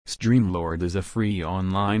Streamlord is a free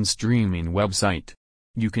online streaming website.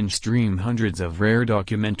 You can stream hundreds of rare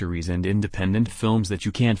documentaries and independent films that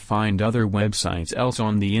you can't find other websites else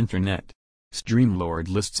on the internet. Streamlord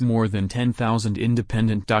lists more than 10,000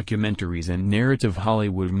 independent documentaries and narrative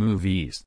Hollywood movies.